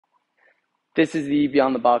This is the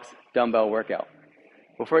Beyond the Box dumbbell workout.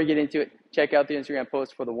 Before you get into it, check out the Instagram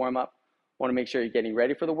post for the warm-up. Want to make sure you're getting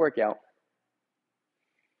ready for the workout.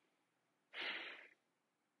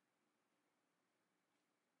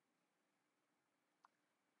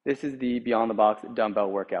 This is the Beyond the Box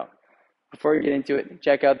dumbbell workout. Before you get into it,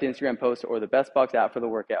 check out the Instagram post or the BestBox app for the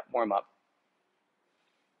workout warm-up.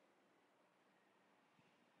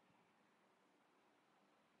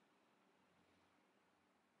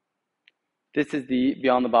 This is the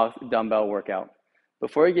Beyond the Box dumbbell workout.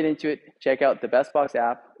 Before you get into it, check out the BestBox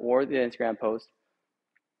app or the Instagram post.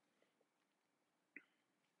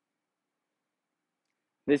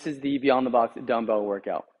 This is the Beyond the Box dumbbell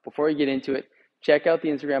workout. Before you get into it, check out the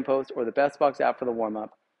Instagram post or the BestBox app for the warm-up.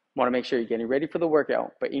 Want to make sure you're getting ready for the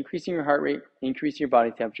workout by increasing your heart rate, increasing your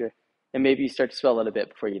body temperature, and maybe you start to sweat a little bit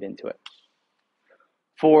before you get into it.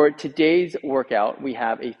 For today's workout, we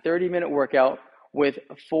have a 30-minute workout with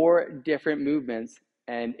 4 different movements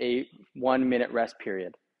and a 1-minute rest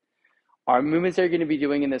period. Our movements that you're going to be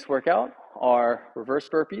doing in this workout are reverse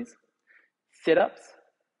burpees, sit-ups,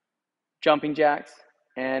 jumping jacks,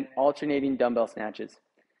 and alternating dumbbell snatches.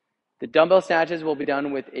 The dumbbell snatches will be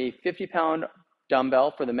done with a 50-pound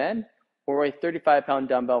dumbbell for the men or a 35-pound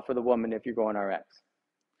dumbbell for the woman if you're going RX.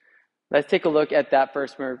 Let's take a look at that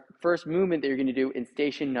first movement that you're going to do in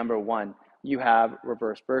station number 1. You have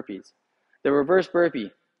reverse burpees. The reverse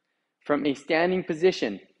burpee, from a standing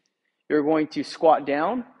position, you're going to squat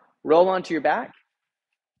down, roll onto your back,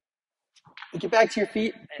 get back to your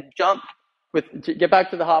feet, and jump get back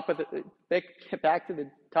to the hop get back to the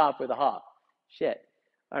top with a hop. Shit.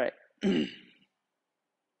 All right.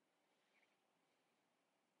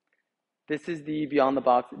 This is the Beyond the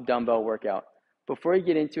Box dumbbell workout. Before you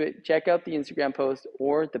get into it, check out the Instagram post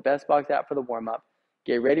or the BestBox app for the warm-up.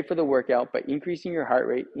 Get ready for the workout by increasing your heart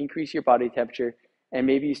rate, increase your body temperature, and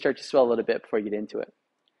maybe you start to swell a little bit before you get into it.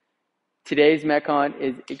 Today's Metcon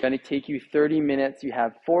is going to take you 30 minutes. You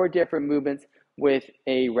have 4 different movements with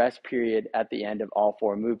a rest period at the end of all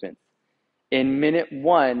 4 movements. In minute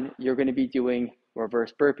 1, you're going to be doing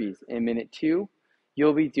reverse burpees. In minute 2,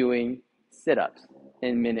 you'll be doing sit-ups.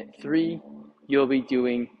 In minute 3, you'll be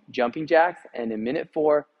doing jumping jacks. And in minute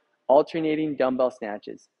 4, alternating dumbbell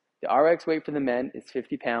snatches. The RX weight for the men is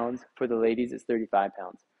 50 pounds. For the ladies, it's 35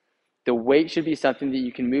 pounds. The weight should be something that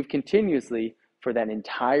you can move continuously for that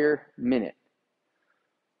entire minute.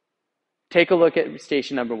 Take a look at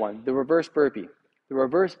station number 1, the reverse burpee. The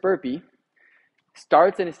reverse burpee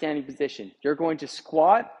starts in a standing position. You're going to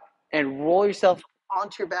squat and roll yourself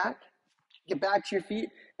onto your back, get back to your feet,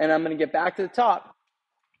 and I'm going to get back to the top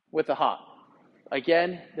with a hop.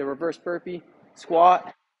 Again, the reverse burpee,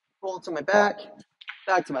 squat, roll to my back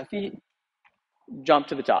to my feet, jump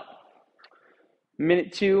to the top.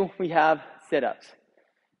 Minute 2, we have sit-ups.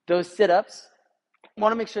 Those sit-ups,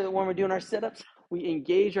 want to make sure that when we're doing our sit-ups, we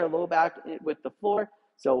engage our low back with the floor.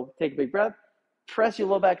 So take a big breath, press your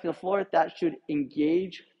low back to the floor. That should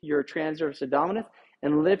engage your transverse abdominis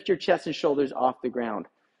and lift your chest and shoulders off the ground.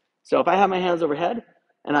 So if I have my hands overhead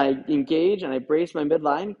and I engage and I brace my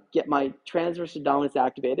midline, get my transverse abdominis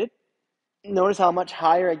activated, notice how much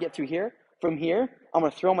higher I get through here. From here, I'm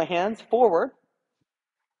going to throw my hands forward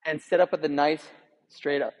and sit up with a nice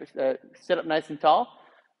straight up, sit up nice and tall,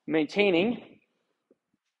 maintaining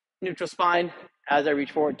neutral spine as I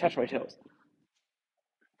reach forward and touch my toes.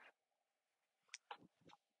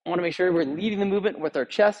 I want to make sure we're leading the movement with our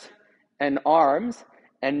chest and arms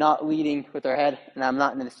and not leading with our head, and I'm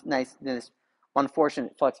not in this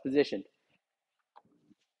unfortunate flex position.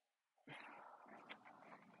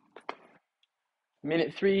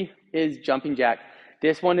 Minute 3 is jumping jack.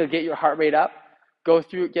 This one will get your heart rate up.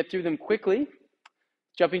 Get through them quickly.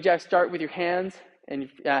 Jumping jacks start with your hands and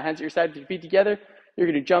hands at your side with your feet together. You're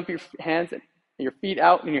going to jump your hands and your feet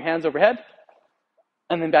out and your hands overhead,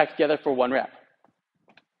 and then back together for 1 rep.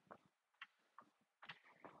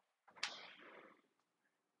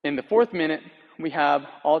 In the 4th minute, we have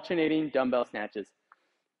alternating dumbbell snatches.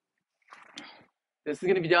 This is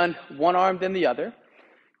going to be done one arm then the other.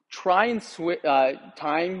 Try and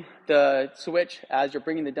time the switch as you're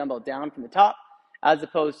bringing the dumbbell down from the top, as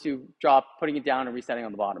opposed to putting it down and resetting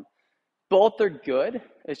on the bottom. Both are good.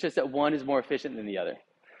 It's just that one is more efficient than the other.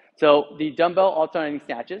 So the dumbbell alternating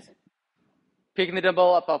snatches, picking the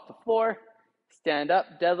dumbbell up off the floor, stand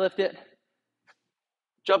up, deadlift it,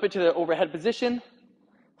 jump into the overhead position,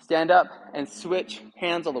 stand up and switch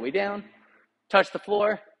hands all the way down, touch the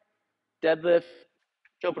floor, deadlift,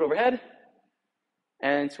 jump it overhead,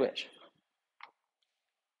 and switch.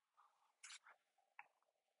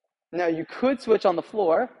 Now you could switch on the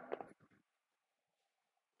floor.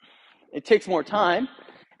 It takes more time,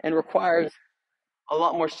 and requires a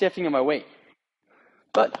lot more shifting of my weight.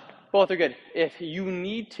 But both are good. If you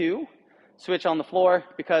need to switch on the floor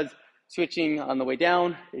because switching on the way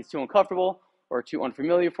down is too uncomfortable or too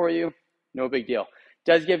unfamiliar for you, no big deal.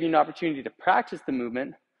 It does give you an opportunity to practice the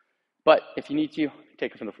movement, but if you need to,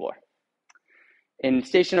 take it from the floor. In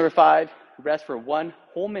station number 5, rest for 1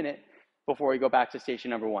 whole minute before we go back to station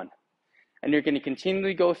number 1. And you're going to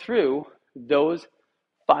continually go through those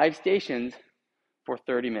 5 stations for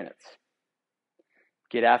 30 minutes.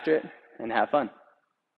 Get after it and have fun.